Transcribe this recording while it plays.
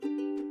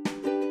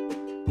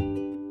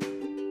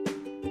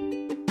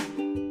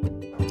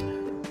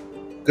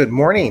Good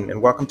morning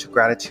and welcome to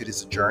Gratitude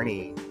is a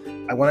Journey.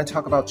 I want to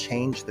talk about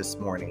change this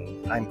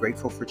morning. I'm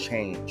grateful for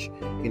change.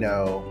 You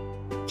know,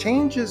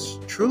 Change is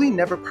truly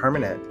never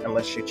permanent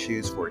unless you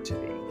choose for it to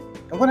be.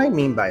 And what I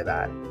mean by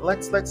that,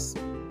 let's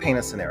paint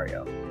a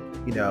scenario.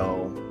 You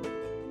know,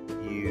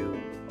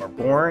 you are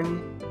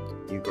born,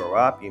 you grow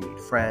up, you meet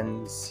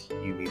friends,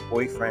 you meet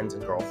boyfriends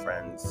and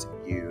girlfriends,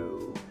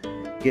 you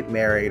get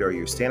married or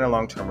you stay in a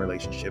long-term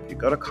relationship, you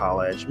go to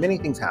college, many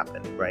things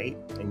happen, right,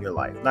 in your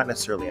life. Not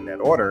necessarily in that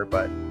order,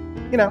 but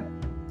you know,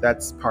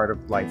 that's part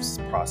of life's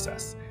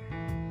process.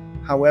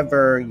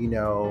 However,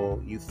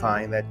 you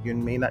find that you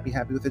may not be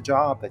happy with the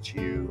job that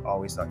you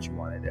always thought you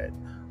wanted,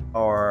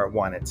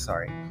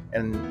 sorry.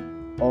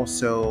 And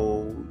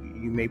also,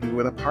 you may be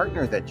with a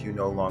partner that you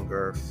no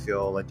longer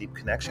feel a deep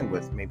connection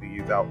with. Maybe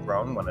you've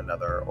outgrown one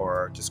another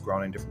or just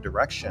grown in different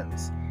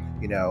directions.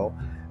 You know,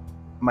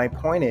 my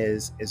point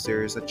is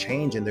there's a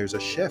change and there's a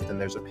shift and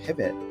there's a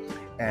pivot,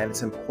 and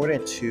it's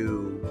important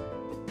to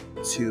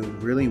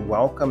really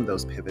welcome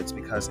those pivots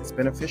because it's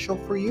beneficial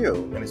for you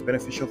and it's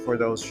beneficial for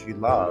those you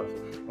love.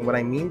 And what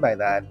I mean by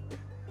that,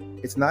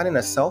 it's not in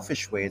a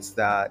selfish way. It's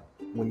that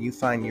when you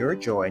find your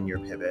joy in your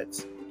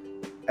pivots,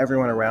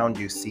 everyone around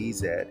you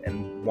sees it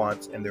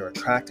and they're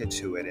attracted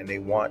to it and they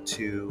want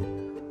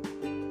to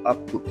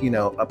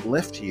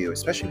uplift you,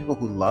 especially people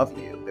who love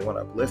you. They want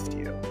to uplift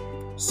you.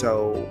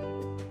 So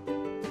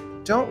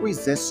don't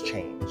resist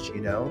change.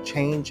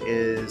 Change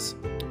is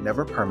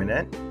never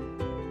permanent.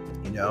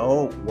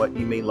 What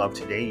you may love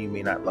today, you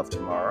may not love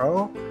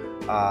tomorrow.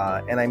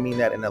 And I mean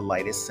that in the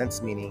lightest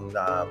sense, meaning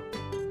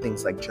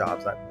things like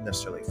jobs, not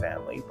necessarily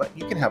family, but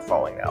you can have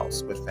falling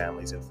outs with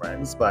families and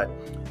friends, but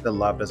the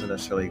love doesn't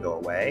necessarily go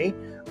away,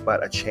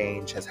 but a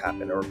change has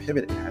happened or a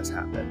pivot has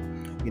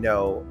happened.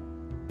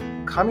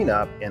 Coming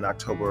up on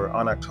October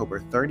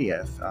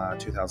 30th,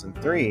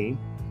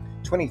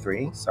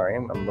 2023, sorry,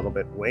 I'm a little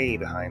bit way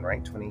behind,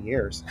 right? 20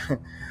 years.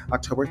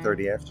 October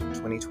 30th,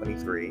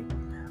 2023.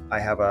 I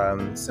have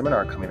a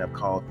seminar coming up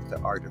called The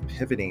Art of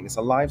Pivoting. It's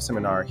a live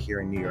seminar here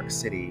in New York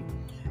City.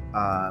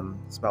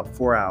 It's about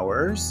 4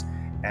 hours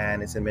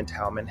and it's in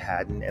Midtown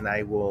Manhattan. And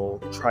I will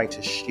try to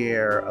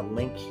share a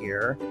link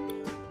here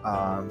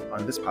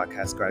on this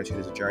podcast, Gratitude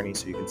is a Journey,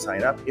 so you can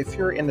sign up. If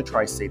you're in the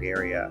tri-state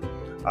area,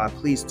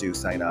 please do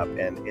sign up.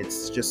 And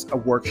it's just a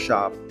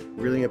workshop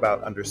really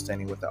about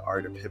understanding what the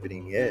art of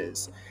pivoting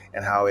is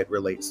and how it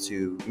relates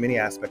to many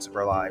aspects of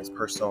our lives,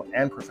 personal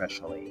and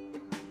professionally.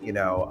 It's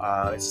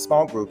a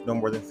small group, no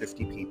more than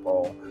 50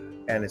 people,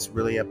 and it's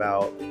really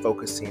about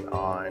focusing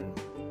on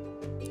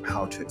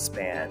how to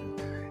expand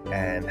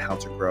and how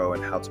to grow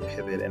and how to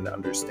pivot and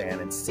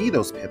understand and see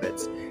those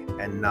pivots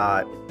and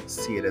not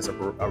see it as a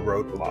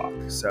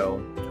roadblock.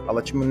 So I'll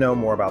let you know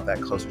more about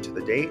that closer to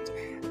the date.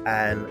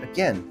 And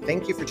again,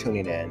 thank you for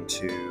tuning in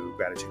to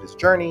Gratitude is a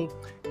Journey,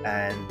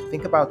 and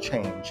think about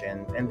change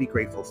and be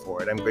grateful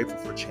for it. I'm grateful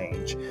for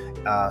change,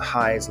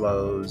 highs,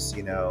 lows,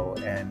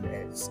 and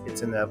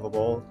it's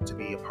inevitable to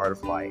be a part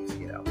of life,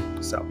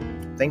 so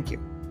thank you.